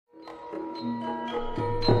Under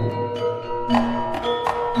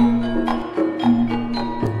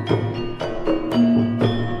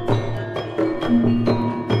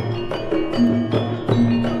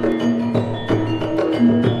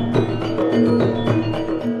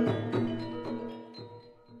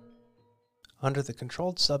the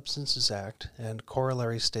Controlled Substances Act and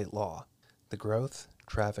corollary state law, the growth,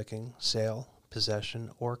 trafficking, sale, possession,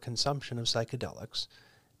 or consumption of psychedelics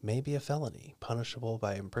may be a felony punishable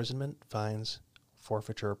by imprisonment, fines,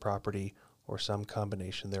 forfeiture of property, or some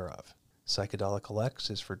combination thereof. Psychedelic X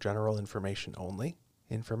is for general information only.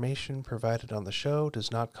 Information provided on the show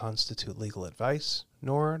does not constitute legal advice,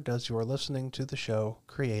 nor does your listening to the show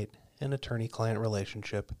create an attorney-client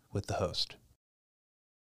relationship with the host.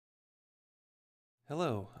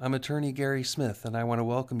 Hello, I'm attorney Gary Smith, and I want to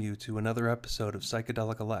welcome you to another episode of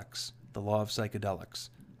Psychedelic X, the Law of Psychedelics,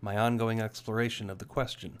 my ongoing exploration of the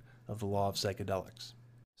question of the law of psychedelics.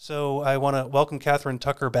 So I want to welcome Catherine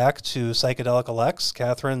Tucker back to Psychedelic X.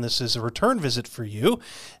 Catherine, this is a return visit for you.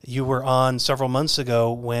 You were on several months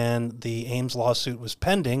ago when the Ames lawsuit was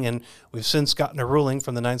pending, and we've since gotten a ruling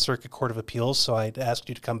from the Ninth Circuit Court of Appeals, so I'd asked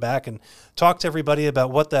you to come back and talk to everybody about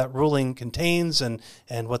what that ruling contains and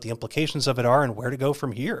what the implications of it are and where to go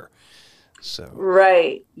from here.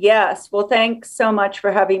 Right. Yes. Well, thanks so much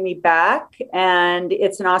for having me back. And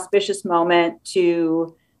it's an auspicious moment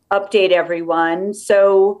to update everyone.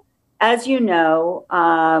 So, as you know,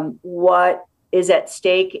 what is at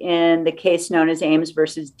stake in the case known as Ames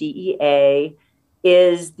versus DEA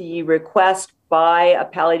is the request by a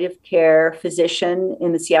palliative care physician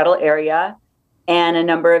in the Seattle area and a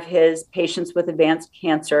number of his patients with advanced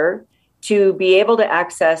cancer to be able to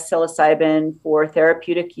access psilocybin for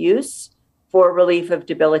therapeutic use for relief of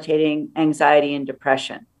debilitating anxiety and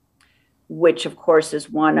depression, which, of course, is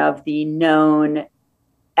one of the known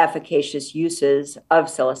efficacious uses of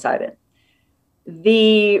psilocybin.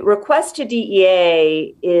 The request to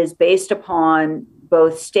DEA is based upon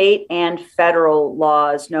both state and federal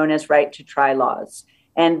laws known as right to try laws.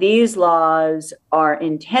 And these laws are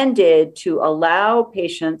intended to allow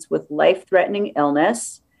patients with life-threatening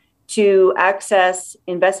illness to access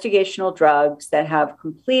investigational drugs that have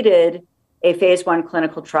completed a phase 1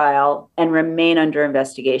 clinical trial and remain under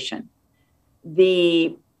investigation.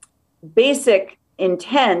 The basic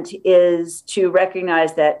intent is to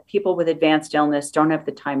recognize that people with advanced illness don't have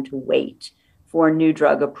the time to wait for new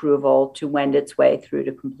drug approval to wend its way through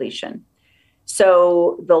to completion.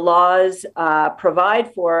 So the laws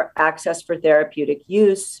provide for access for therapeutic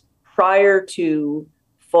use prior to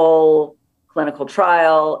full clinical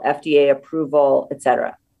trial, FDA approval, et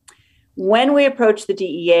cetera. When we approached the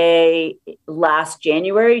DEA last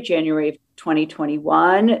January of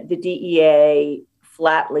 2021, the DEA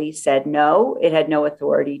flatly said no, it had no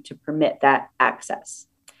authority to permit that access.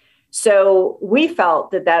 So we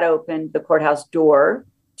felt that that opened the courthouse door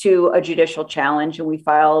to a judicial challenge, and we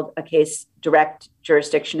filed a case direct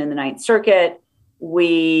jurisdiction in the Ninth Circuit.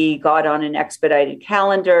 We got on an expedited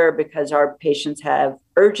calendar because our patients have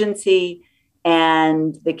urgency,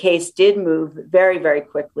 and the case did move very, very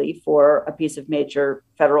quickly for a piece of major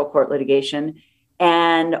federal court litigation.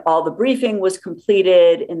 And all the briefing was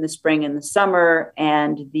completed in the spring and the summer,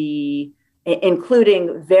 and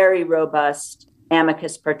including very robust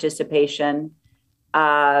amicus participation,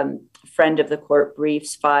 friend of the court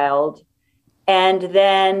briefs filed. And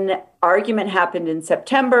then argument happened in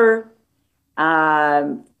September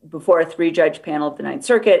before a 3-judge panel of the Ninth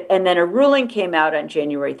Circuit, and then a ruling came out on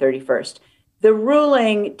January 31st. The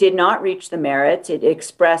ruling did not reach the merits. It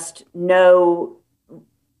expressed no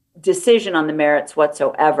decision on the merits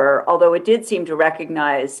whatsoever, although it did seem to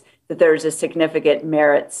recognize that there's a significant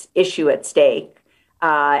merits issue at stake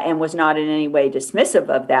and was not in any way dismissive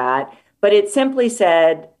of that. But it simply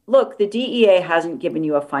said, look, the DEA hasn't given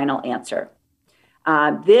you a final answer.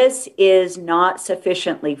 This is not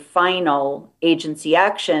sufficiently final agency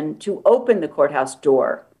action to open the courthouse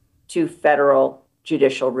door to federal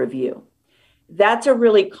judicial review. That's a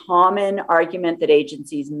really common argument that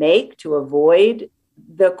agencies make to avoid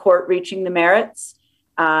the court reaching the merits,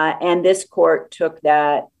 and this court took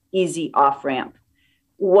that easy off-ramp.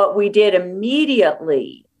 What we did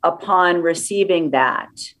immediately upon receiving that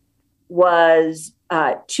was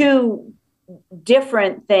two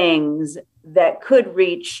different things that could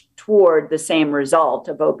reach toward the same result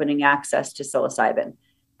of opening access to psilocybin.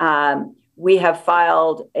 We have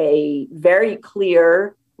filed a very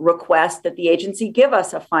clear request that the agency give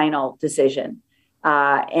us a final decision.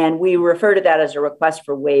 And we refer to that as a request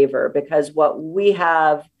for waiver, because what we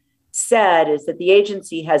have said is that the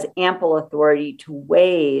agency has ample authority to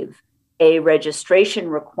waive a registration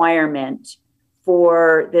requirement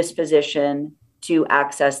for this physician to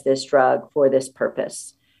access this drug for this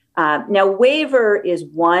purpose. Now, waiver is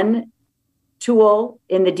one tool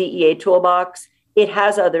in the DEA toolbox. It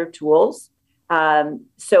has other tools.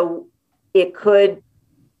 So it could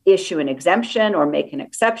issue an exemption or make an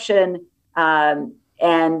exception.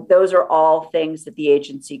 And those are all things that the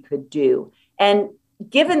agency could do. And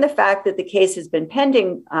given the fact that the case has been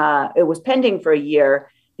pending, it was pending for a year,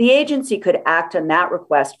 the agency could act on that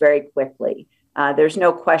request very quickly. There's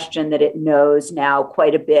no question that it knows now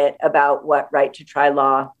quite a bit about what right to try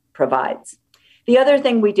law provides. The other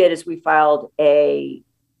thing we did is we filed a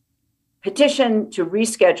petition to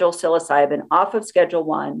reschedule psilocybin off of Schedule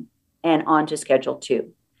 1 and onto Schedule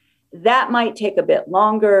 2. That might take a bit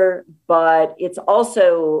longer, but it's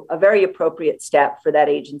also a very appropriate step for that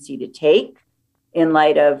agency to take in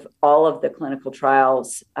light of all of the clinical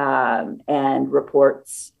trials and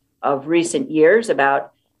reports of recent years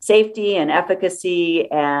about safety and efficacy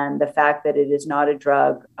and the fact that it is not a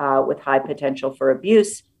drug with high potential for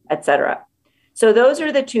abuse, et cetera. So those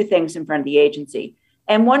are the two things in front of the agency.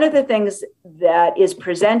 And one of the things that is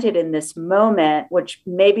presented in this moment, which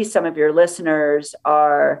maybe some of your listeners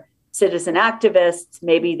are citizen activists,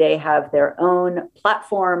 maybe they have their own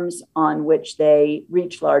platforms on which they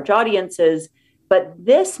reach large audiences, but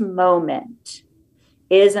this moment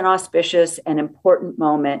is an auspicious and important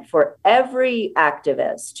moment for every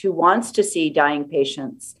activist who wants to see dying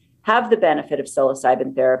patients have the benefit of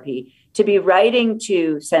psilocybin therapy to be writing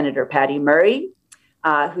to Senator Patty Murray,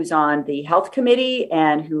 who's on the Health Committee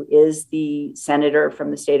and who is the senator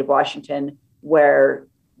from the state of Washington where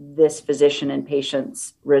this physician and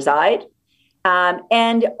patients reside,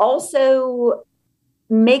 and also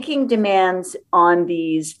making demands on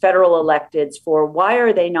these federal electeds for why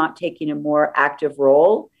are they not taking a more active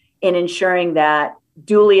role in ensuring that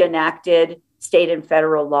duly enacted state and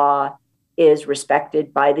federal law is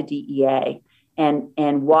respected by the DEA,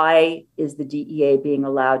 and why is the DEA being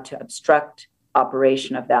allowed to obstruct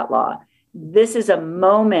operation of that law? This is a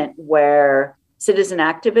moment where citizen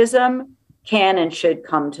activism can and should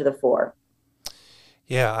come to the fore.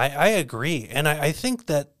 Yeah, I agree. And I think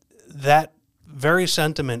that very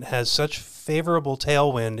sentiment has such favorable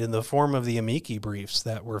tailwind in the form of the amici briefs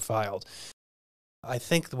that were filed. I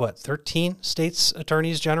think, 13 states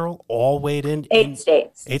attorneys general all weighed in? 8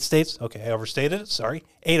 states. 8 states? Okay, I overstated it. Sorry.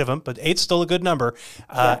 8 of them, but 8's still a good number.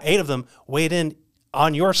 8 of them weighed in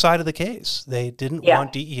on your side of the case. They didn't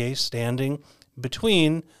want DEA standing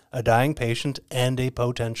between a dying patient and a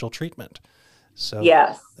potential treatment. So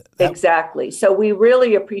yes, exactly. So we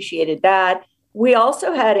really appreciated that. We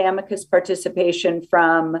also had amicus participation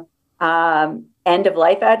from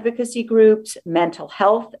end-of-life advocacy groups, mental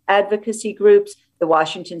health advocacy groups. The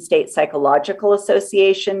Washington State Psychological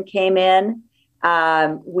Association came in.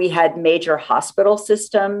 We had major hospital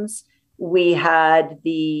systems. We had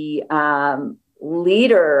the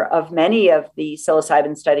leader of many of the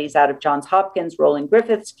psilocybin studies out of Johns Hopkins, Roland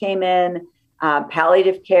Griffiths, came in.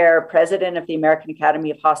 Palliative care, president of the American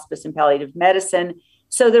Academy of Hospice and Palliative Medicine.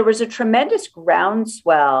 So there was a tremendous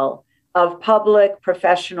groundswell of public,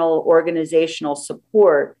 professional, organizational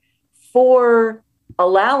support for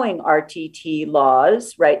allowing RTT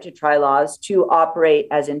laws, right to try laws, to operate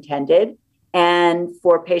as intended, and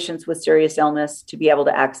for patients with serious illness to be able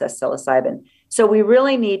to access psilocybin. So we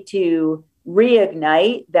really need to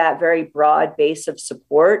reignite that very broad base of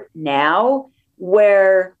support now,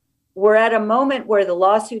 where we're at a moment where the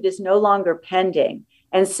lawsuit is no longer pending.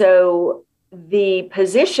 And so the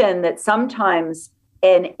position that sometimes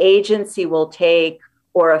an agency will take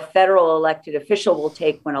or a federal elected official will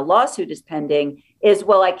take when a lawsuit is pending is,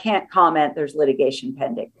 well, I can't comment, there's litigation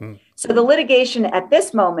pending. So the litigation at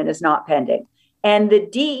this moment is not pending. And the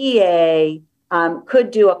DEA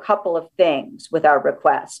could do a couple of things with our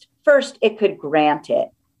request. First, it could grant it.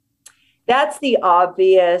 That's the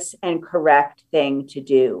obvious and correct thing to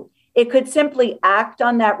do. It could simply act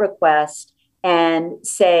on that request and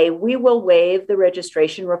say, we will waive the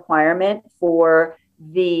registration requirement for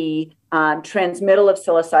the transmittal of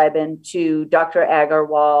psilocybin to Dr.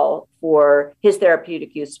 Agarwal for his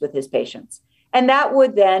therapeutic use with his patients. And that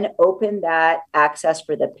would then open that access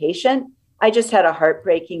for the patient. I just had a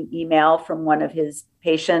heartbreaking email from one of his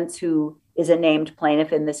patients who is a named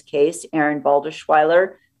plaintiff in this case, Erin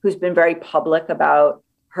Balderschweiler, who's been very public about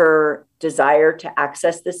her desire to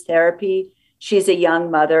access this therapy. She's a young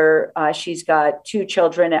mother. She's got 2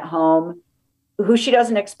 children at home who she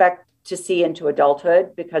doesn't expect to see into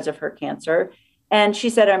adulthood because of her cancer. And she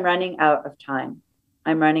said, I'm running out of time.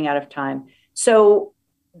 I'm running out of time. So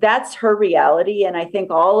that's her reality. And I think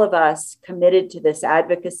all of us committed to this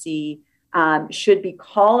advocacy should be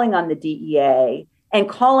calling on the DEA and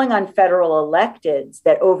calling on federal electeds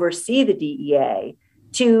that oversee the DEA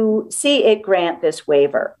to see it grant this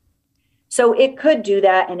waiver. So it could do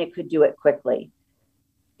that, and it could do it quickly.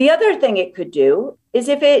 The other thing it could do is,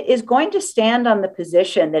 if it is going to stand on the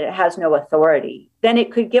position that it has no authority, then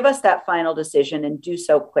it could give us that final decision and do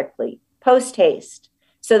so quickly, post haste,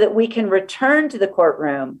 so that we can return to the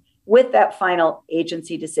courtroom with that final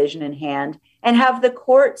agency decision in hand and have the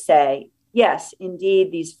court say, yes,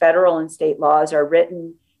 indeed, these federal and state laws are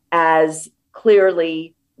written as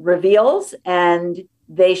clearly reveals, and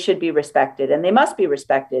they should be respected, and they must be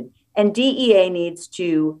respected. And DEA needs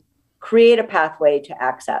to create a pathway to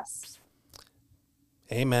access.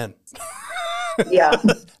 Amen. Yeah.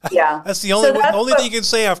 That's the only thing you can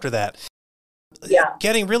say after that. Yeah.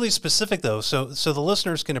 Getting really specific, though, so the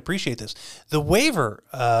listeners can appreciate this. The waiver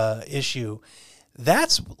issue,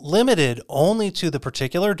 that's limited only to the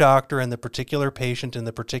particular doctor and the particular patient in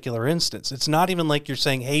the particular instance. It's not even like you're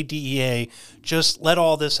saying, hey, DEA, just let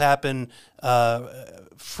all this happen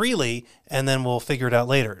freely, and then we'll figure it out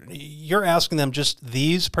later. You're asking them just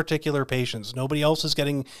these particular patients. Nobody else is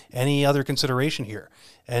getting any other consideration here.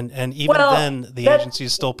 And even then, the agency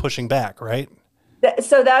is still pushing back, right?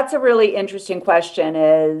 So that's a really interesting question,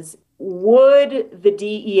 is would the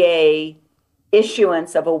DEA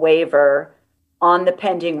issuance of a waiver on the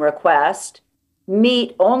pending request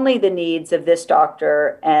meet only the needs of this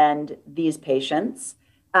doctor and these patients?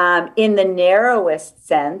 In the narrowest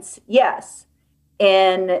sense, yes.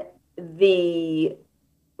 In the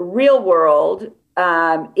real world,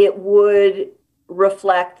 it would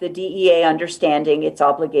reflect the DEA understanding its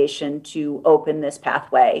obligation to open this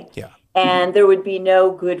pathway. Yeah. And there would be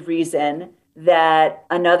no good reason that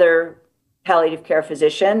another palliative care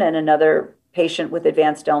physician and another patient with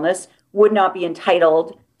advanced illness would not be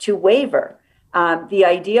entitled to waiver. The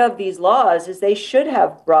idea of these laws is they should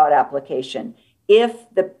have broad application.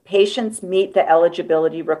 If the patients meet the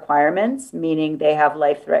eligibility requirements, meaning they have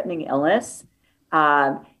life-threatening illness,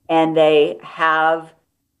 and they have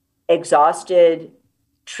exhausted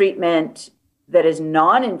treatment that is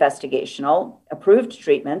non-investigational, approved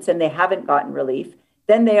treatments, and they haven't gotten relief,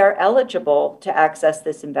 then they are eligible to access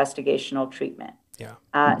this investigational treatment.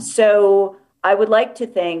 Yeah. So I would like to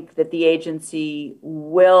think that the agency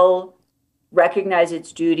will recognize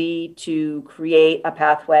its duty to create a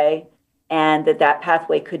pathway, and that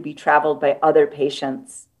pathway could be traveled by other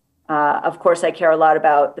patients. Of course, I care a lot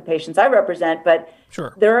about the patients I represent, but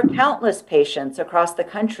Sure. There are countless patients across the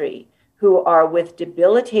country who are with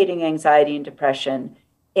debilitating anxiety and depression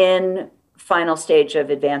in final stage of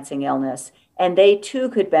advancing illness, and they too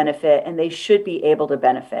could benefit, and they should be able to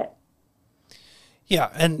benefit. Yeah,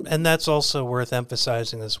 and that's also worth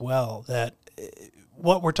emphasizing as well, that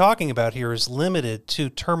what we're talking about here is limited to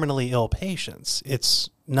terminally ill patients. It's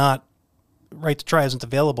not, Right to Try isn't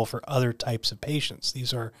available for other types of patients.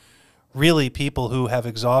 These are really people who have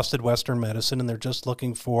exhausted Western medicine, and they're just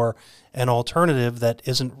looking for an alternative that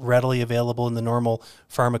isn't readily available in the normal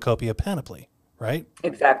pharmacopoeia panoply, right?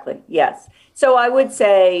 Exactly, yes. So I would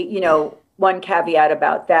say, one caveat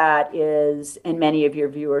about that is, and many of your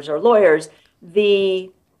viewers are lawyers,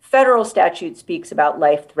 the federal statute speaks about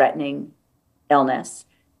life-threatening illness.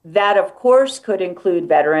 That, of course, could include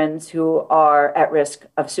veterans who are at risk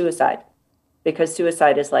of suicide, because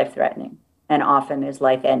suicide is life-threatening and often is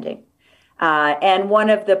life-ending. And one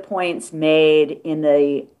of the points made in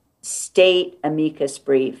the state amicus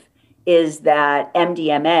brief is that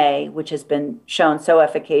MDMA, which has been shown so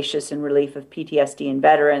efficacious in relief of PTSD in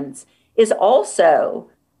veterans, is also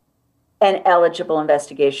an eligible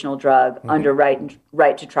investigational drug under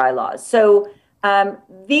right to try laws. So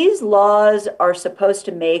these laws are supposed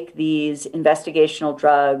to make these investigational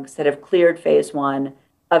drugs that have cleared phase 1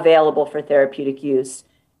 available for therapeutic use.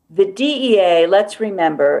 The DEA, let's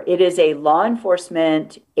remember, it is a law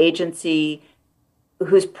enforcement agency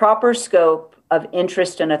whose proper scope of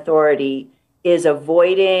interest and authority is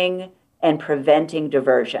avoiding and preventing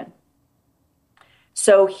diversion.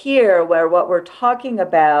 So here, where what we're talking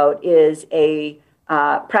about is a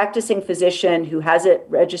practicing physician who has a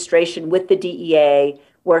registration with the DEA,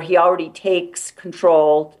 where he already takes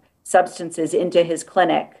controlled substances into his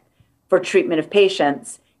clinic for treatment of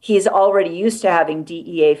patients, he's already used to having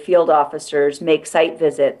DEA field officers make site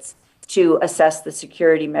visits to assess the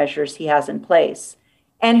security measures he has in place,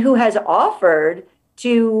 and who has offered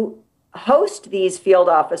to host these field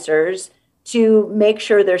officers to make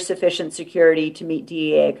sure there's sufficient security to meet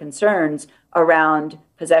DEA concerns around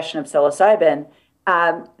possession of psilocybin.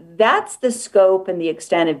 That's the scope and the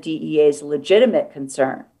extent of DEA's legitimate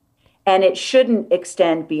concern. And it shouldn't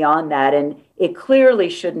extend beyond that. And it clearly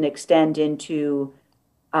shouldn't extend into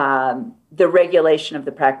the regulation of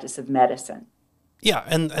the practice of medicine. Yeah,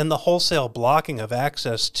 and the wholesale blocking of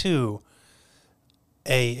access to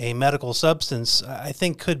a medical substance, I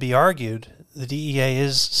think, could be argued the DEA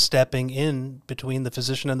is stepping in between the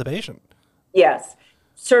physician and the patient. Yes,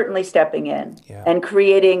 certainly stepping in and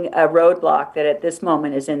creating a roadblock that at this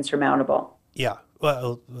moment is insurmountable. Yeah,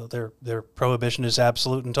 well, their prohibition is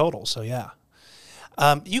absolute and total, so yeah.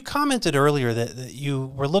 You commented earlier that you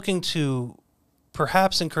were looking to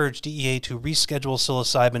perhaps encourage DEA to reschedule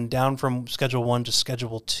psilocybin down from Schedule 1 to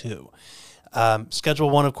Schedule 2. Schedule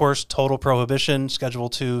 1, of course, total prohibition. Schedule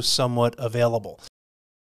 2, somewhat available,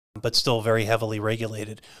 but still very heavily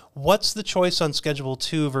regulated. What's the choice on Schedule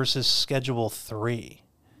 2 versus Schedule 3?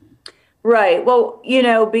 Right. Well,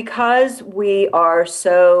 because we are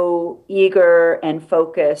so eager and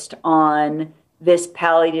focused on this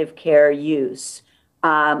palliative care use,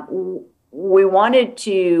 we wanted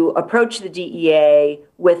to approach the DEA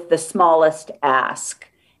with the smallest ask.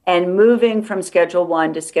 And moving from Schedule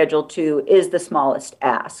 1 to Schedule 2 is the smallest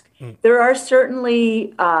ask. There are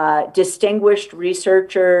certainly distinguished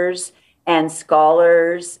researchers and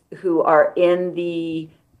scholars who are in the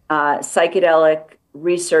psychedelic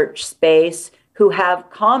research space who have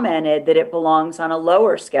commented that it belongs on a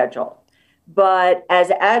lower schedule. But as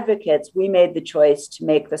advocates, we made the choice to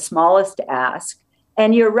make the smallest ask.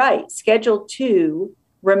 And you're right, Schedule 2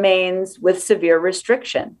 remains with severe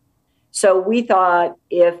restriction. So we thought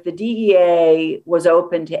if the DEA was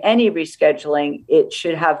open to any rescheduling, it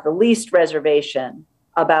should have the least reservation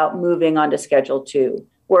about moving on to Schedule 2,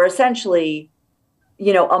 where essentially,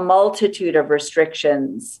 a multitude of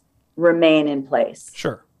restrictions remain in place.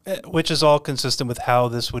 Sure, which is all consistent with how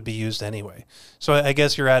this would be used anyway. So I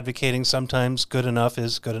guess you're advocating sometimes good enough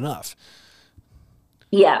is good enough.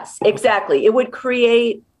 Yes, exactly. It would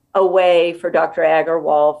create a way for Dr.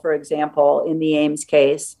 Agarwal, for example, in the Ames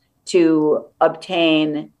case, to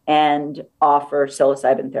obtain and offer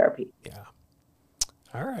psilocybin therapy. Yeah.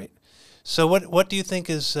 All right. So what do you think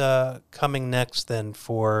is coming next then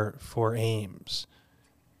for Ames?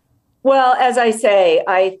 Well, as I say,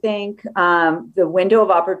 I think the window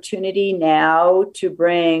of opportunity now to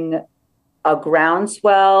bring a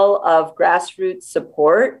groundswell of grassroots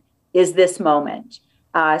support is this moment.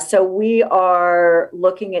 So we are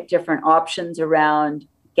looking at different options around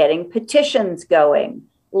getting petitions going,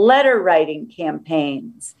 letter writing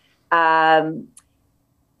campaigns,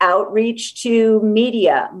 outreach to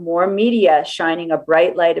media, more media shining a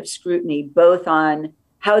bright light of scrutiny, both on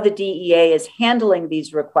how the DEA is handling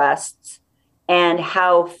these requests and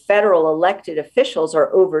how federal elected officials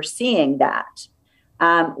are overseeing that.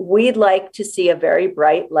 We'd like to see a very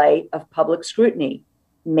bright light of public scrutiny.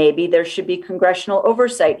 Maybe there should be congressional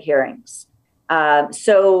oversight hearings.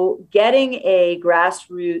 So getting a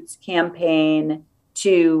grassroots campaign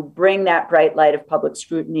to bring that bright light of public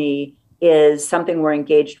scrutiny is something we're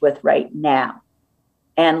engaged with right now,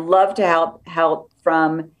 and love to help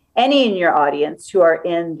from any in your audience who are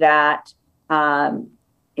in that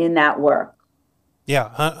work. Yeah,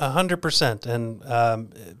 100%. And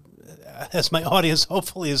as my audience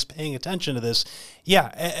hopefully is paying attention to this,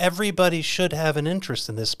 yeah, everybody should have an interest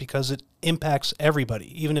in this because it impacts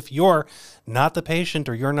everybody. Even if you're not the patient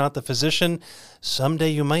or you're not the physician, someday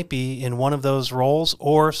you might be in one of those roles,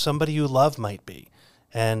 or somebody you love might be.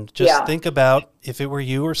 And just think about if it were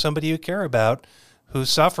you or somebody you care about who's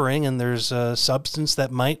suffering, and there's a substance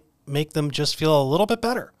that might make them just feel a little bit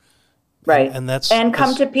better. Right. And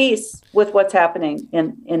come to peace with what's happening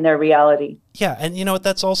in their reality. Yeah. And you know what?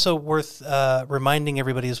 That's also worth reminding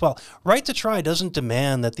everybody as well. Right to Try doesn't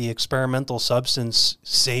demand that the experimental substance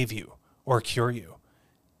save you or cure you.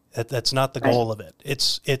 That's not the goal of it.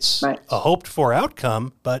 It's a hoped for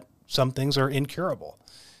outcome, but some things are incurable.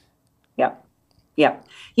 Yeah.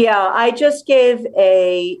 I just gave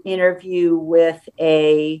a interview with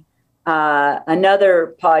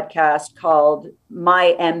another podcast called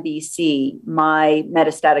My MBC, My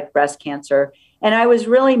Metastatic Breast Cancer. And I was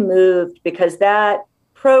really moved because that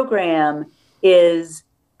program is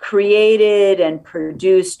created and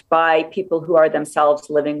produced by people who are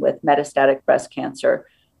themselves living with metastatic breast cancer.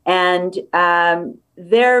 And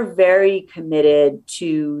they're very committed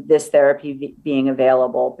to this therapy being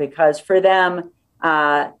available because for them,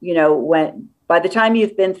 when by the time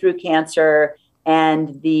you've been through cancer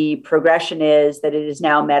and the progression is that it is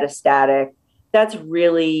now metastatic, that's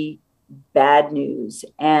really bad news.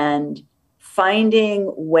 And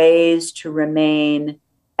finding ways to remain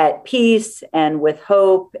at peace and with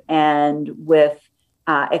hope and with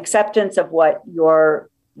acceptance of what your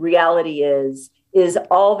reality is is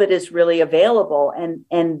all that is really available.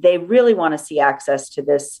 And they really want to see access to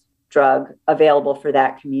this drug available for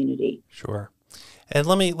that community. Sure. And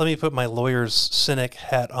let me put my lawyer's cynic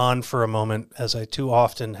hat on for a moment, as I too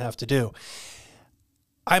often have to do.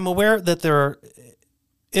 I'm aware that there are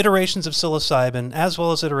iterations of psilocybin as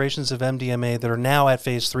well as iterations of MDMA that are now at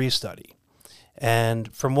phase 3 study.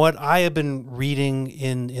 And from what I have been reading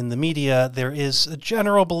in the media, there is a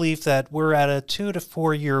general belief that we're at a 2 to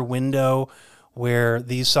 4 year window where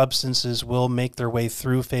these substances will make their way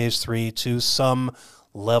through phase 3 to some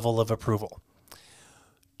level of approval.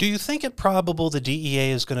 Do you think it probable the DEA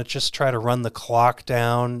is going to just try to run the clock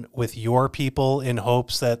down with your people in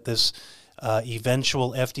hopes that this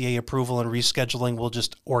eventual FDA approval and rescheduling will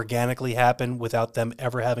just organically happen without them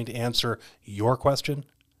ever having to answer your question?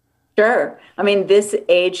 Sure. I mean, this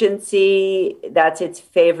agency, that's its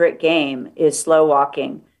favorite game, is slow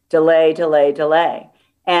walking, delay, delay, delay.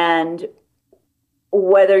 And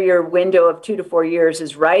whether your window of 2 to 4 years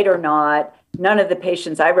is right or not, none of the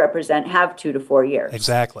patients I represent have 2 to 4 years.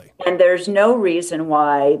 Exactly. And there's no reason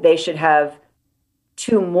why they should have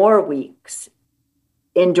 2 more weeks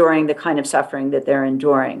enduring the kind of suffering that they're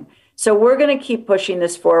enduring. So we're going to keep pushing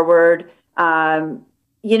this forward.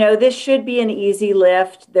 This should be an easy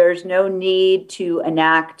lift. There's no need to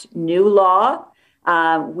enact new law.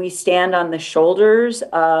 We stand on the shoulders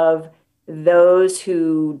of those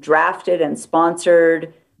who drafted and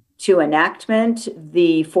sponsored to enactment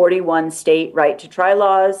the 41 state right to try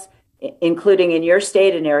laws, including in your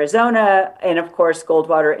state in Arizona, and of course,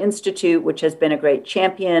 Goldwater Institute, which has been a great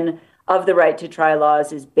champion of the right to try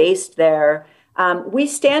laws, is based there. We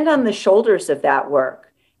stand on the shoulders of that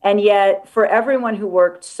work. And yet, for everyone who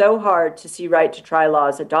worked so hard to see right to try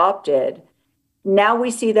laws adopted, now we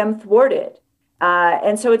see them thwarted.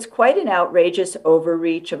 And so it's quite an outrageous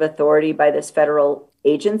overreach of authority by this federal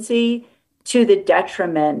agency to the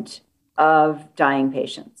detriment of dying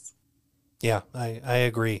patients. Yeah, I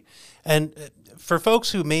agree. And for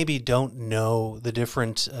folks who maybe don't know the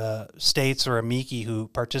different states or amici who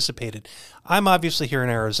participated, I'm obviously here in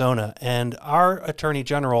Arizona, and our Attorney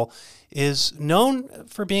General is known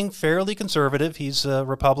for being fairly conservative. He's a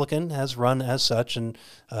Republican, has run as such, and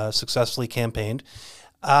successfully campaigned.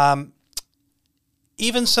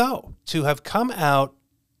 Even so, to have come out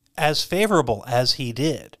as favorable as he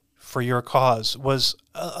did for your cause was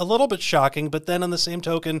a little bit shocking, but then on the same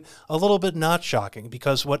token, a little bit not shocking,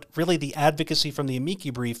 because what really the advocacy from the amici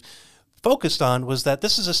brief focused on was that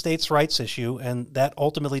this is a states' rights issue, and that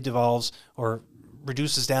ultimately devolves, or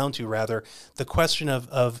reduces down to rather, the question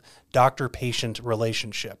of doctor-patient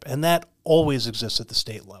relationship. And that always exists at the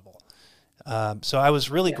state level. So I was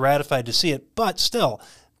really gratified to see it, but still,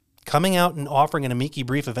 coming out and offering an amici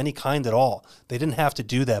brief of any kind at all, they didn't have to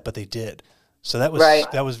do that, but they did. So that was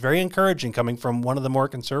that was very encouraging, coming from one of the more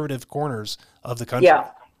conservative corners of the country.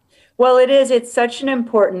 Yeah. Well, it is. It's such an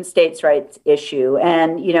important states' rights issue.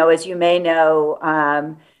 And, as you may know,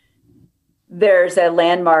 there's a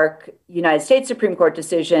landmark United States Supreme Court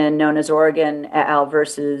decision known as Oregon et al.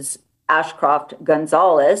 Versus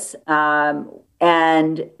Ashcroft-Gonzalez.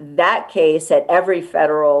 And that case at every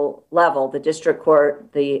federal level, the district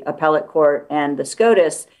court, the appellate court, and the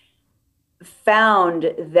SCOTUS,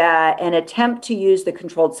 found that an attempt to use the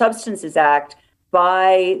Controlled Substances Act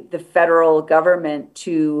by the federal government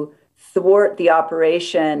to thwart the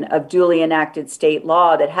operation of duly enacted state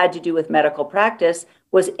law that had to do with medical practice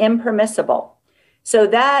was impermissible. So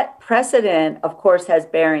that precedent, of course, has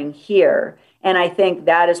bearing here. And I think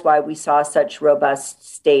that is why we saw such robust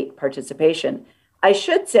state participation. I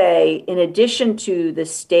should say, in addition to the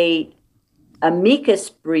state amicus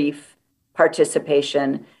brief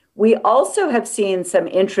participation, we also have seen some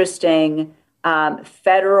interesting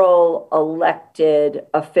federal elected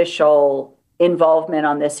official involvement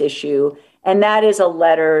on this issue. And that is a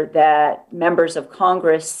letter that members of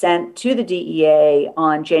Congress sent to the DEA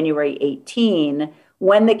on January 18,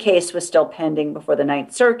 when the case was still pending before the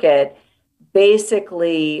Ninth Circuit,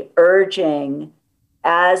 basically urging,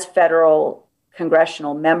 as federal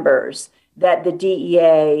congressional members, that the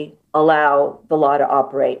DEA allow the law to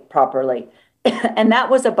operate properly. And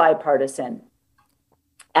that was a bipartisan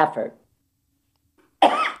effort.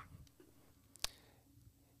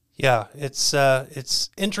 Yeah, it's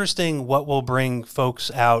interesting what will bring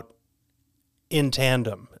folks out in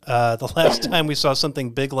tandem. The last time we saw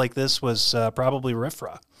something big like this was probably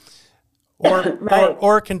RFRA, Right.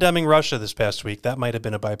 or condemning Russia this past week. That might have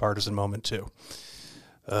been a bipartisan moment too.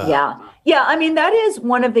 Yeah. I mean, that is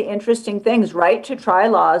one of the interesting things. Right to try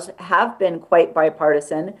laws have been quite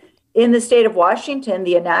bipartisan. In the state of Washington,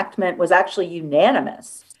 the enactment was actually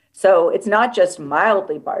unanimous. So it's not just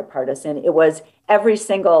mildly bipartisan. It was every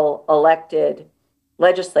single elected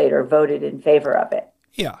legislator voted in favor of it.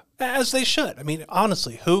 Yeah, as they should. I mean,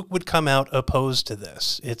 honestly, who would come out opposed to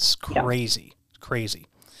this? It's crazy, crazy.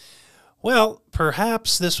 Well,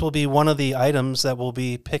 perhaps this will be one of the items that we'll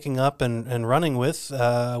be picking up and running with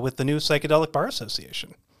the new Psychedelic Bar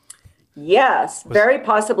Association. Yes, very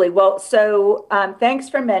possibly. Well, so thanks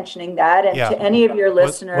for mentioning that. And to any of your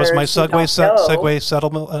listeners, was my segue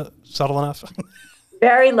subtle enough?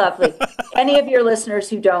 Very lovely. Any of your listeners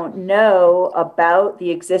who don't know about the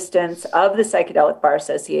existence of the Psychedelic Bar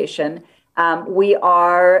Association, we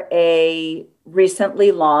are a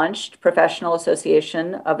recently launched professional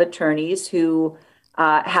association of attorneys who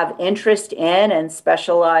have interest in and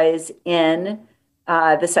specialize in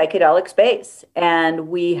the psychedelic space. And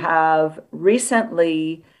we have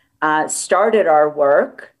recently started our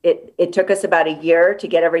work. It took us about a year to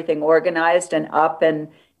get everything organized and up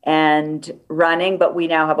and running, but we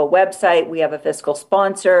now have a website, we have a fiscal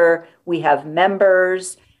sponsor, we have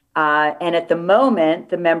members, and at the moment,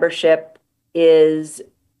 the membership is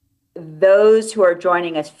those who are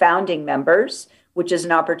joining as founding members, which is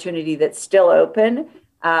an opportunity that's still open.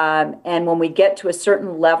 And when we get to a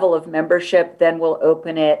certain level of membership, then we'll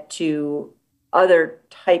open it to other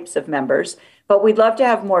types of members. But we'd love to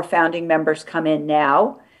have more founding members come in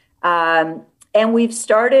now. And we've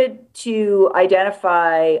started to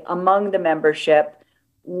identify among the membership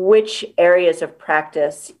which areas of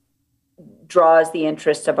practice draws the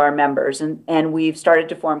interests of our members. And we've started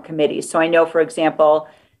to form committees. So I know, for example,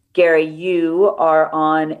 Gary, you are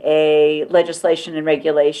on a legislation and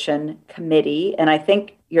regulation committee, and I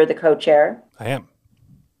think you're the co-chair. I am.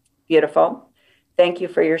 Beautiful. Thank you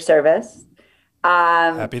for your service.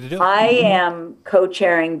 Happy to do it. I am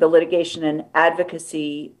co-chairing the litigation and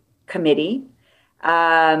advocacy committee.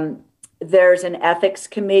 There's an ethics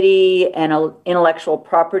committee and an intellectual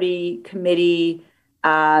property committee,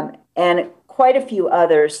 and quite a few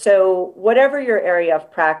others. So whatever your area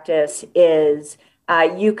of practice is,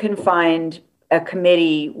 you can find a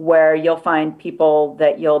committee where you'll find people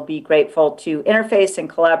that you'll be grateful to interface and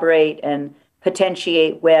collaborate and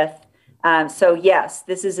potentiate with. So yes,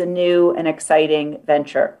 this is a new and exciting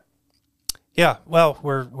venture. Yeah, well,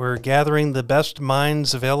 we're gathering the best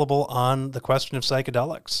minds available on the question of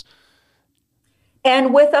psychedelics.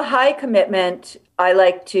 And with a high commitment, I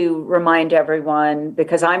like to remind everyone,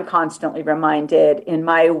 because I'm constantly reminded in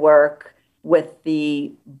my work with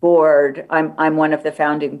the board, I'm one of the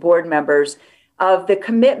founding board members, of the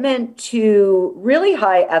commitment to really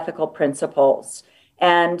high ethical principles.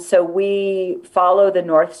 And so we follow the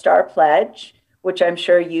North Star Pledge, which I'm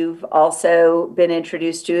sure you've also been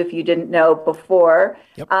introduced to if you didn't know before,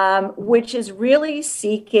 which is really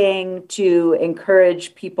seeking to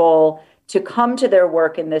encourage people to come to their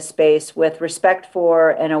work in this space with respect for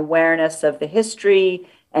and awareness of the history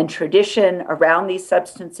and tradition around these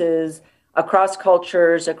substances across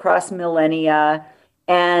cultures, across millennia,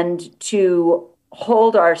 and to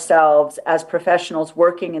hold ourselves as professionals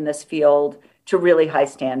working in this field to really high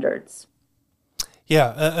standards.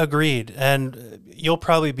 Yeah, agreed. And you'll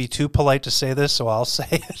probably be too polite to say this, so I'll say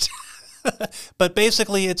it. But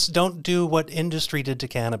basically, it's don't do what industry did to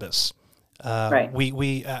cannabis. Right.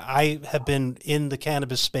 I have been in the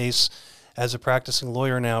cannabis space as a practicing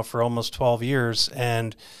lawyer now for almost 12 years,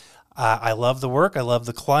 and I love the work. I love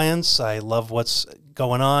the clients. I love what's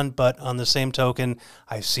going on. But on the same token,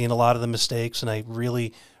 I've seen a lot of the mistakes, and I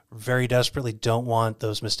really very desperately don't want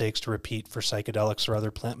those mistakes to repeat for psychedelics or other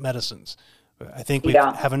plant medicines. I think we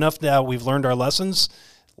have enough now. We've learned our lessons.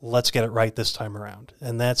 Let's get it right this time around.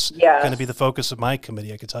 And that's going to be the focus of my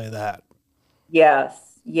committee. I can tell you that. Yes.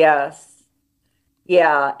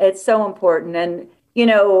 Yeah, it's so important. And,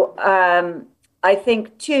 I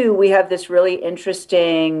think, too, we have this really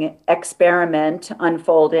interesting experiment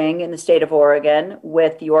unfolding in the state of Oregon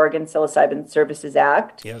with the Oregon Psilocybin Services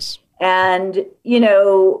Act. Yes. And,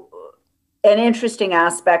 an interesting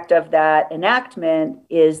aspect of that enactment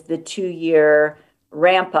is the 2-year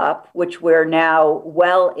ramp up, which we're now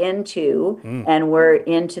well into, and we're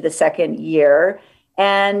into the second year.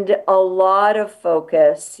 And a lot of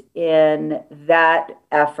focus in that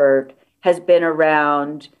effort has been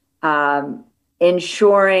around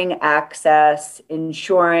ensuring access,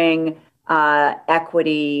 ensuring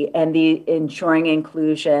equity, and ensuring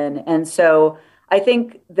inclusion. And so I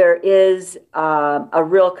think there is a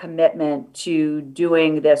real commitment to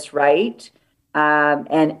doing this right.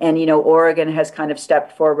 And Oregon has kind of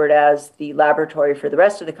stepped forward as the laboratory for the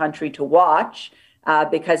rest of the country to watch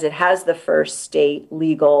because it has the first state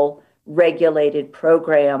legal regulated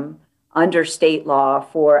program under state law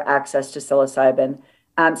for access to psilocybin.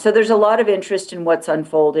 So there's a lot of interest in what's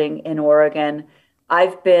unfolding in Oregon.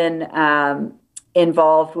 I've been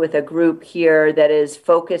involved with a group here that is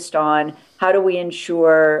focused on how do we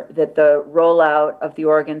ensure that the rollout of the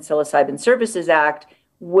Oregon Psilocybin Services Act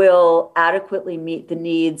will adequately meet the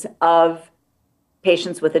needs of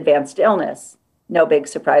patients with advanced illness. No big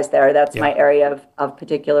surprise there. That's my area of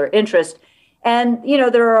particular interest. And,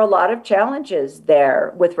 there are a lot of challenges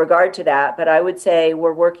there with regard to that, but I would say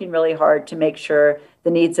we're working really hard to make sure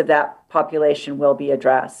the needs of that population will be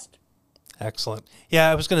addressed. Excellent.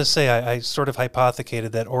 Yeah, I was going to say, I sort of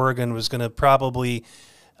hypothecated that Oregon was going to probably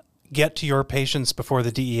get to your patients before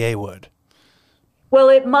the DEA would. Well,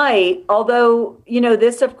 it might, although,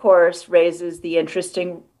 this, of course, raises the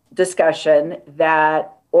interesting discussion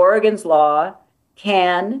that Oregon's law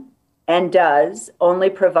can and does only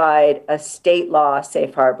provide a state law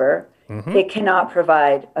safe harbor. Mm-hmm. It cannot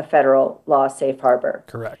provide a federal law safe harbor.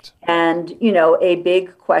 Correct. And, a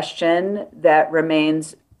big question that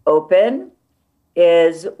remains open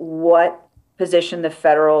is what position the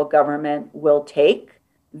federal government will take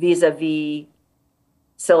vis-a-vis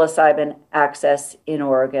psilocybin access in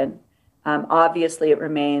Oregon. Obviously, it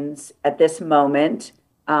remains at this moment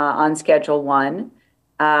on Schedule 1.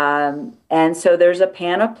 And so there's a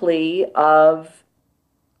panoply of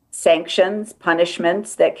sanctions,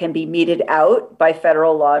 punishments that can be meted out by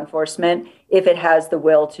federal law enforcement if it has the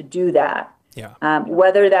will to do that. Yeah.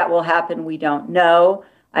 Whether that will happen, we don't know.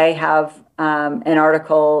 I have an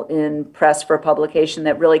article in Press for Publication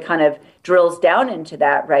that really kind of drills down into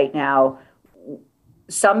that right now.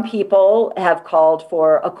 Some people have called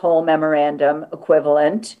for a Cole Memorandum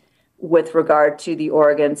equivalent with regard to the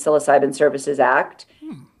Oregon Psilocybin Services Act.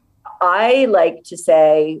 I like to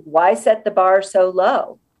say, why set the bar so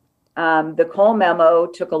low? The Cole Memo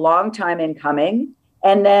took a long time in coming.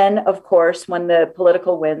 And then, of course, when the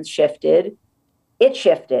political winds shifted, it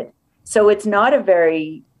shifted. So it's not a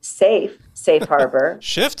very safe harbor.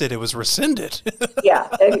 Shifted, it was rescinded. Yeah,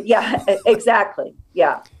 exactly.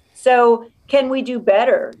 Yeah. So can we do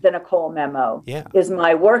better than a Cole Memo? Yeah. Is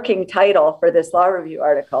my working title for this law review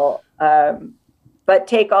article. But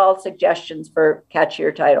take all suggestions for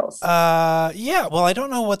catchier titles. Yeah, well, I don't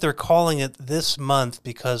know what they're calling it this month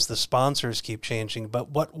because the sponsors keep changing, but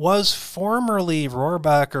what was formerly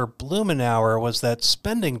Rohrabacher-Blumenauer was that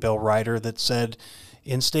spending bill rider that said,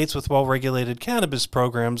 in states with well-regulated cannabis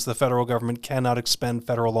programs, the federal government cannot expend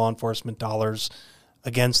federal law enforcement dollars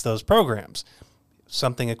against those programs.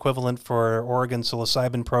 Something equivalent for Oregon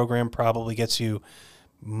psilocybin program probably gets you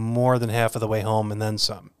more than half of the way home and then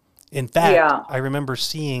some. In fact, I remember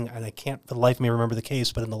seeing, and I can't for the life of me remember the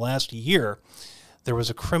case, but in the last year, there was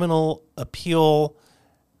a criminal appeal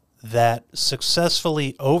that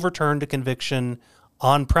successfully overturned a conviction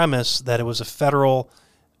on premise that it was a federal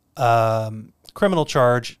criminal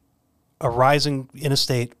charge arising in a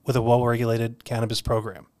state with a well-regulated cannabis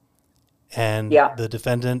program. And the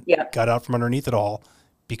defendant got out from underneath it all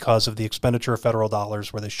because of the expenditure of federal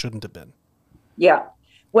dollars where they shouldn't have been. Yeah.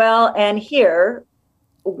 Well, and here,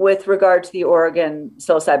 with regard to the Oregon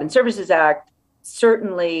Psilocybin Services Act,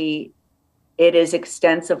 certainly it is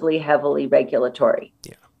extensively, heavily regulatory.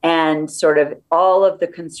 Yeah. And sort of all of the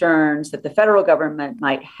concerns that the federal government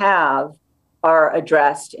might have are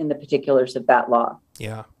addressed in the particulars of that law.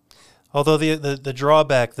 Yeah. Although the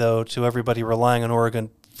drawback, though, to everybody relying on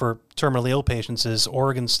Oregon for terminally ill patients is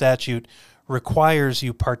Oregon statute requires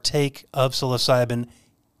you partake of psilocybin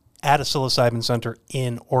at a psilocybin center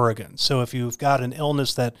in Oregon. So if you've got an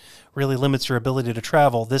illness that really limits your ability to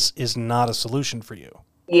travel, this is not a solution for you.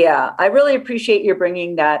 Yeah, I really appreciate you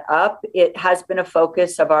bringing that up. It has been a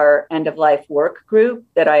focus of our end-of-life work group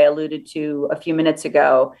that I alluded to a few minutes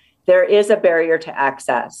ago. There is a barrier to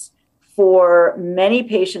access. For many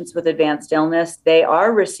patients with advanced illness, they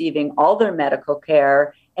are receiving all their medical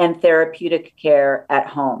care and therapeutic care at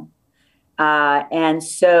home. And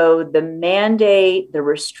so the mandate, the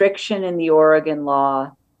restriction in the Oregon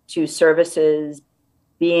law to services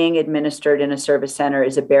being administered in a service center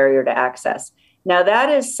is a barrier to access. Now, that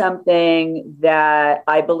is something that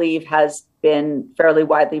I believe has been fairly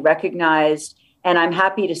widely recognized. And I'm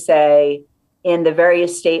happy to say in the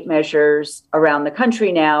various state measures around the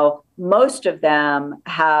country now, most of them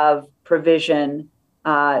have provision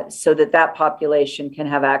so that that population can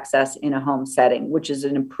have access in a home setting, which is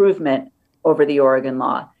an improvement over the Oregon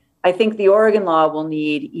law. I think the Oregon law will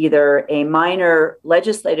need either a minor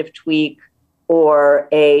legislative tweak or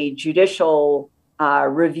a judicial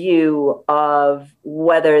review of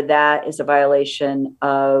whether that is a violation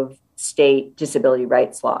of state disability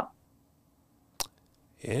rights law.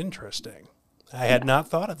 Interesting. I had not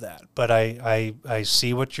thought of that, but I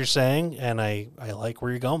see what you're saying, and I like where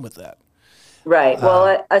you're going with that. Right.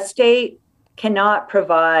 Well, a state cannot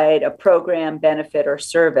provide a program, benefit, or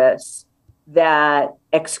service that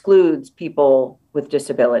excludes people with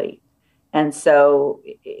disability. And so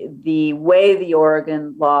the way the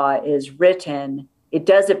Oregon law is written, it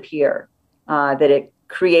does appear that it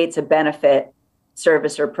creates a benefit,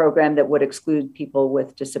 service, or program that would exclude people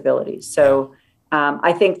with disabilities. So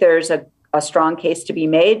I think there's a strong case to be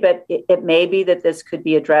made, but it may be that this could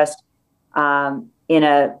be addressed in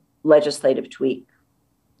a legislative tweak.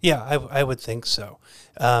 Yeah, I would think so.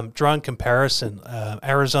 Drawing comparison,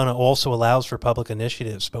 Arizona also allows for public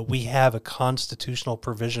initiatives, but we have a constitutional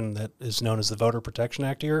provision that is known as the Voter Protection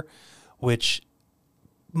Act here, which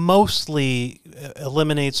mostly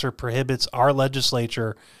eliminates or prohibits our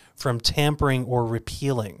legislature from tampering or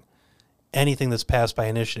repealing anything that's passed by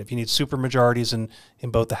initiative. You need supermajorities in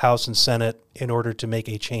both the House and Senate in order to make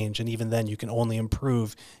a change, and even then you can only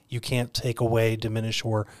improve. You can't take away, diminish,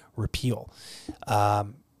 or repeal.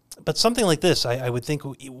 But something like this, I would think,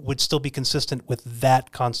 would still be consistent with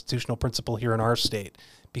that constitutional principle here in our state,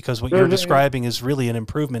 because what you're describing is really an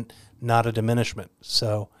improvement, not a diminishment.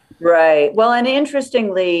 So, right. Well, and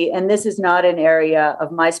interestingly, and this is not an area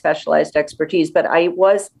of my specialized expertise, but I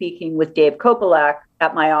was speaking with Dave Kopelak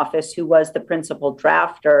at my office, who was the principal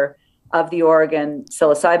drafter of the Oregon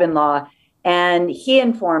psilocybin law. And he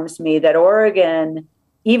informs me that Oregon,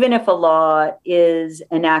 even if a law is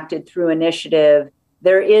enacted through initiative,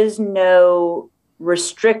 there is no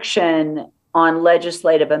restriction on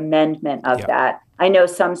legislative amendment of that. I know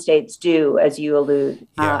some states do, as you allude,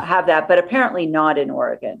 have that, but apparently not in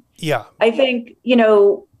Oregon. Yeah. I think,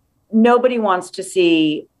 nobody wants to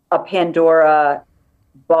see a Pandora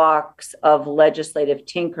box of legislative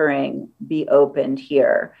tinkering be opened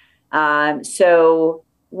here. So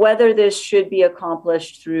whether this should be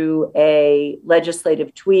accomplished through a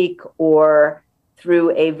legislative tweak or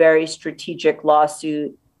through a very strategic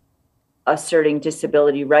lawsuit asserting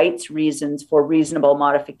disability rights reasons for reasonable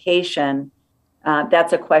modification,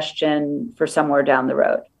 that's a question for somewhere down the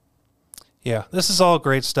road. Yeah, this is all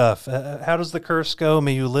great stuff. How does the curse go?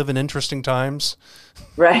 May you live in interesting times.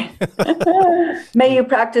 Right. May you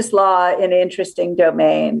practice law in an interesting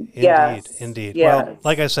domain. Indeed. Yes. Well,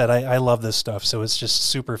 like I said, I love this stuff, so it's just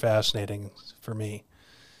super fascinating for me.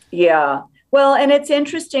 Yeah. Well, and it's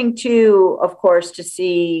interesting, too, of course, to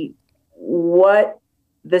see what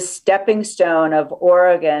the stepping stone of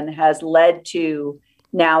Oregon has led to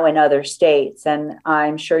now in other states. And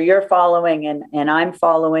I'm sure you're following and I'm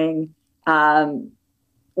following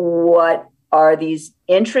what are these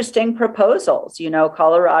interesting proposals.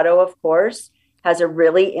 Colorado, of course, has a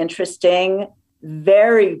really interesting,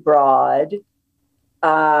 very broad,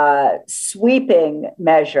 sweeping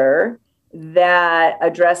measure that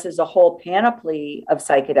addresses a whole panoply of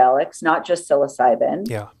psychedelics, not just psilocybin.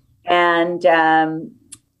 Yeah. And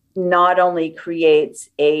not only creates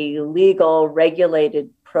a legal regulated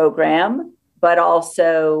program, but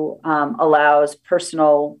also allows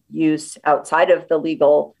personal use outside of the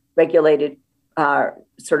legal regulated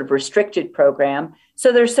sort of restricted program.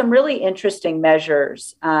 So there's some really interesting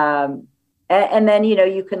measures. And then,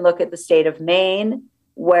 you can look at the state of Maine,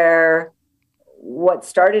 where what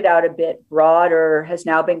started out a bit broader has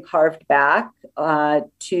now been carved back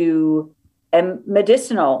to a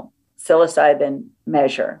medicinal psilocybin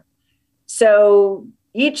measure. So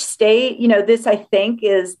each state, this I think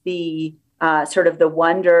is the sort of the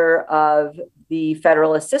wonder of the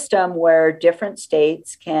federalist system, where different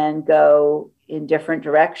states can go in different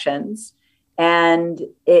directions. And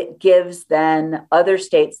it gives then other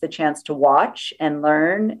states the chance to watch and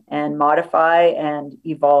learn and modify and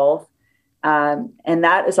evolve. And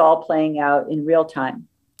that is all playing out in real time.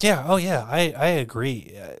 Yeah. Oh, yeah. I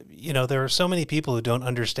agree. There are so many people who don't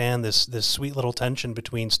understand this sweet little tension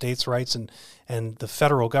between states' rights and the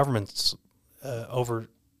federal government's over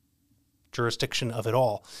jurisdiction of it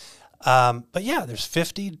all. But yeah, there's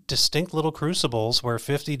 50 distinct little crucibles where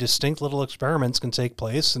 50 distinct little experiments can take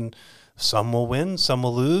place, and some will win, some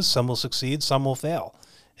will lose, some will succeed, some will fail.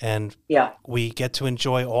 And we get to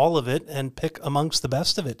enjoy all of it and pick amongst the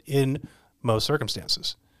best of it in most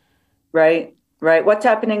circumstances. Right. What's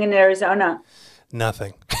happening in Arizona?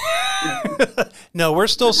 Nothing. No, we're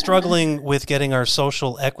still struggling with getting our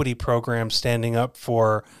social equity program standing up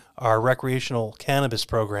for our recreational cannabis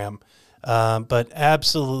program. But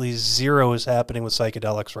absolutely zero is happening with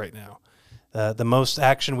psychedelics right now. The most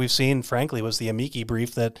action we've seen, frankly, was the amici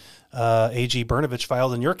brief that A.G. Brnovich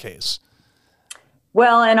filed in your case.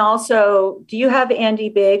 Well, and also, do you have Andy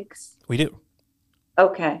Biggs? We do.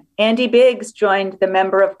 Okay. Andy Biggs joined the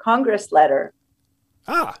Member of Congress letter.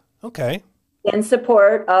 Ah, okay. In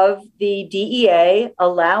support of the DEA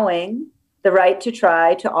allowing the right to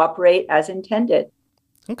try to operate as intended.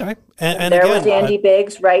 Okay. And there again, was Andy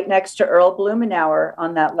Biggs right next to Earl Blumenauer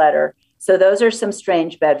on that letter. So those are some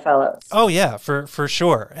strange bedfellows. Oh yeah, for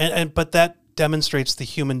sure. But that demonstrates the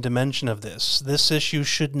human dimension of this. This issue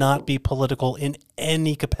should not be political in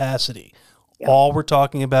any capacity. Yeah. All we're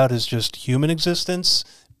talking about is just human existence,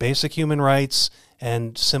 basic human rights,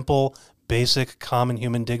 and simple, basic, common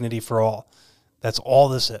human dignity for all. That's all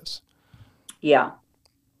this is. Yeah.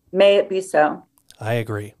 May it be so. I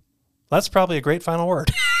agree. That's probably a great final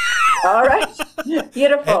word. All right.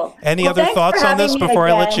 Beautiful. Any other thoughts on this before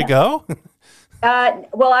I let you go?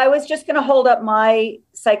 Well, I was just going to hold up my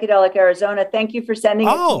Psychedelic Arizona. Thank you for sending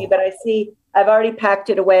it to me, but I see I've already packed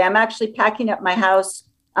it away. I'm actually packing up my house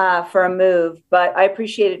for a move, but I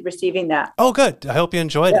appreciated receiving that. Oh, good. I hope you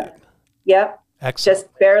enjoyed it. Yep. Excellent.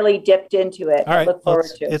 Just barely dipped into it. All right. I look forward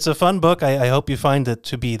to it. It's a fun book. I hope you find it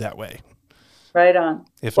to be that way. Right on.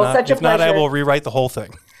 If not, I will rewrite the whole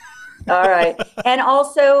thing. All right. And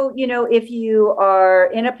also, if you are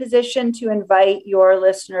in a position to invite your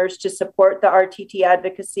listeners to support the RTT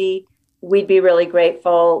advocacy, we'd be really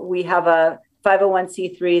grateful. We have a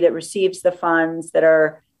 501c3 that receives the funds that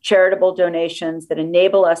are charitable donations that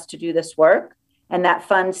enable us to do this work. And that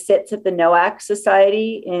fund sits at the NOAC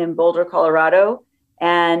Society in Boulder, Colorado.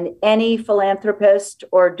 And any philanthropist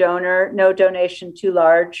or donor, no donation too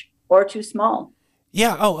large or too small.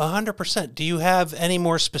 Yeah. Oh, 100%. Do you have any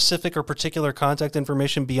more specific or particular contact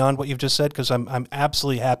information beyond what you've just said? Because I'm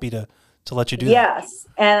absolutely happy to let you do that. Yes.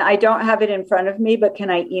 And I don't have it in front of me, but can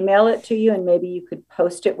I email it to you and maybe you could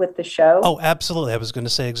post it with the show? Oh, absolutely. I was going to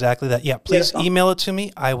say exactly that. Yeah. Please email it to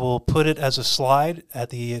me. I will put it as a slide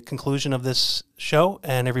at the conclusion of this show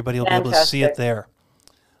and everybody will be able to see it there.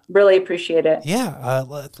 Really appreciate it. Yeah,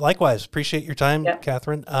 likewise. Appreciate your time,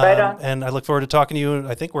 Catherine. Right on. And I look forward to talking to you.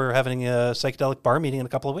 I think we're having a psychedelic bar meeting in a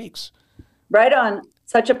couple of weeks. Right on.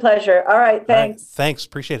 Such a pleasure. All right. Thanks. All right, thanks.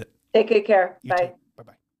 Appreciate it. Take good care. You Bye. too.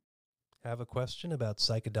 Bye-bye. Have a question about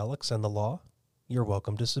psychedelics and the law? You're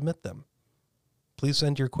welcome to submit them. Please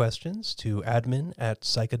send your questions to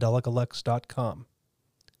admin@psychedelicalex.com.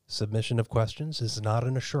 Submission of questions is not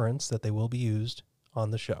an assurance that they will be used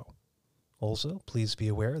on the show. Also, please be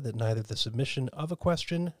aware that neither the submission of a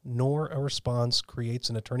question nor a response creates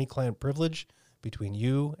an attorney-client privilege between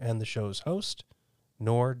you and the show's host,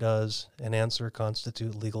 nor does an answer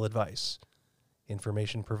constitute legal advice.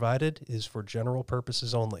 Information provided is for general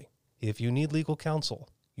purposes only. If you need legal counsel,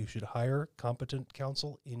 you should hire competent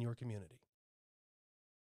counsel in your community.